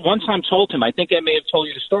I said one time told him, I think I may have told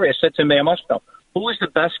you the story, I said to Mayor Musto, who was the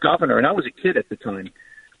best governor? And I was a kid at the time.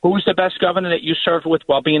 Who was the best governor that you served with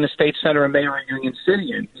while being the state senator and mayor of Union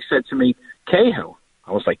City? And he said to me, Cahill.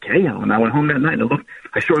 I was like, Cahill? And I went home that night and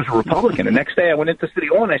I saw he was a Republican. The next day I went into City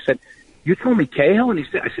Hall and I said, you told me Cahill? And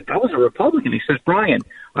I said, that was a Republican. He says, Brian,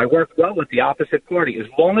 I worked well with the opposite party. As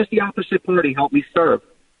long as the opposite party helped me serve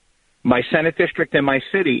my Senate district in my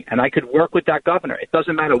city, and I could work with that governor, it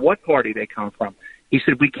doesn't matter what party they come from. He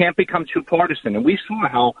said, we can't become too partisan. And we saw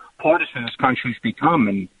how partisan this country's become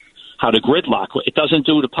and how the gridlock, it doesn't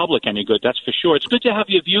do the public any good, that's for sure. It's good to have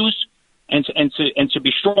your views and to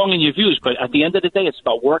be strong in your views, but at the end of the day, it's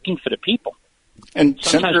about working for the people. And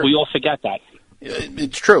sometimes we all forget that.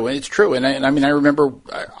 It's true. And I remember,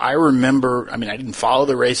 I didn't follow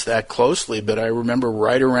the race that closely, but I remember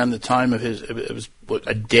right around the time of it was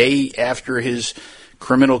a day after his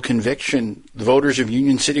criminal conviction, the voters of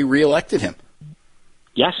Union City reelected him.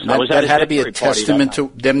 Yes, And that had to be a testament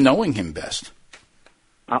to them knowing him best.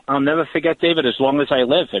 I'll never forget, David, as long as I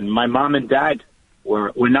live. And my mom and dad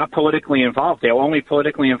were not politically involved. They were only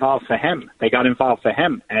politically involved for him. They got involved for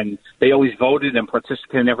him, and they always voted and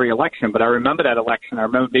participated in every election. But I remember that election. I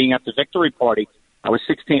remember being at the victory party. I was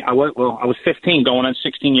 16. I was 15, going on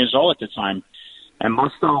 16 years old at the time. And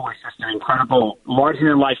Musto was just an incredible,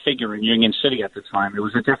 larger-than-life figure in Union City at the time. It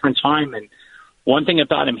was a different time, and one thing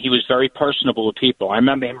about him, he was very personable with people. I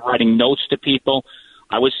remember him writing notes to people.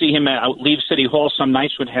 I would see him, I would leave City Hall some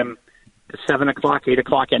nights with him at 7 o'clock, 8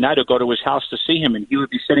 o'clock at night, or go to his house to see him, and he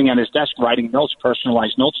would be sitting on his desk writing notes,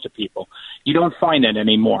 personalized notes to people. You don't find that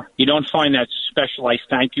anymore. You don't find that specialized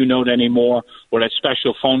thank you note anymore, or that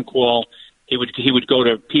special phone call. He would go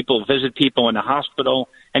to people, visit people in the hospital,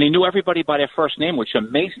 and he knew everybody by their first name, which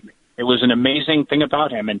amazed me. It was an amazing thing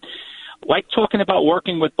about him. And like talking about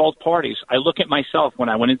working with both parties, I look at myself when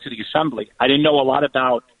I went into the assembly. I didn't know a lot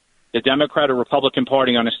about the Democrat or Republican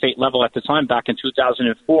Party on a state level at the time back in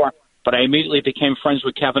 2004, but I immediately became friends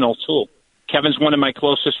with Kevin O'Toole. Kevin's one of my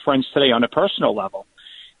closest friends today on a personal level.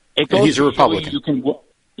 And he's a Republican.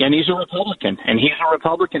 And he's a Republican. And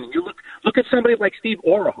you look at somebody like Steve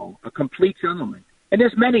Oraho, a complete gentleman. And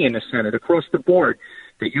there's many in the Senate across the board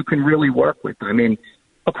that you can really work with. I mean,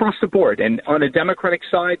 across the board. And on the Democratic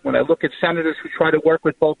side, when I look at senators who try to work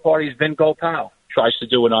with both parties, Vin Gopal tries to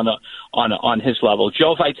do it on his level.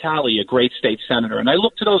 Joe Vitale, a great state senator. And I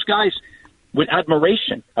look to those guys with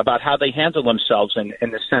admiration about how they handle themselves in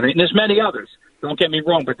the Senate. And there's many others. Don't get me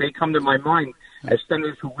wrong, but they come to my mind as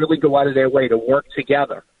senators who really go out of their way to work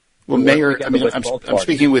together. Well, Mayor, I'm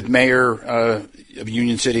speaking with Mayor of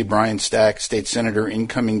Union City, Brian Stack, State Senator,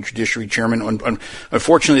 incoming Judiciary Chairman.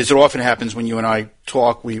 Unfortunately, as it often happens when you and I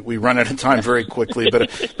talk, we run out of time very quickly.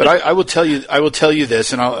 But I will tell you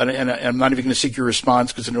this, and I'm not even going to seek your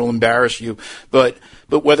response because it will embarrass you. But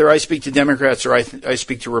whether I speak to Democrats or I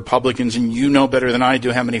speak to Republicans, and you know better than I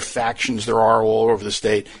do how many factions there are all over the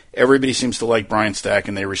state, everybody seems to like Brian Stack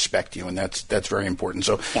and they respect you, and that's very important.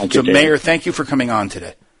 So Mayor, thank you for coming on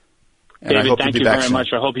today. And David, thank you very much.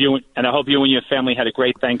 I hope you and your family had a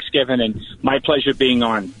great Thanksgiving, and my pleasure being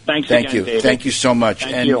on. Thank you. David. Thank you so much.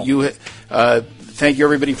 Thank you,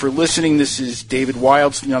 everybody, for listening. This is David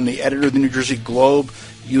Wildstein. I'm the editor of the New Jersey Globe.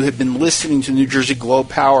 You have been listening to New Jersey Globe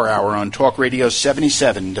Power Hour on Talk Radio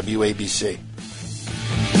 77 WABC.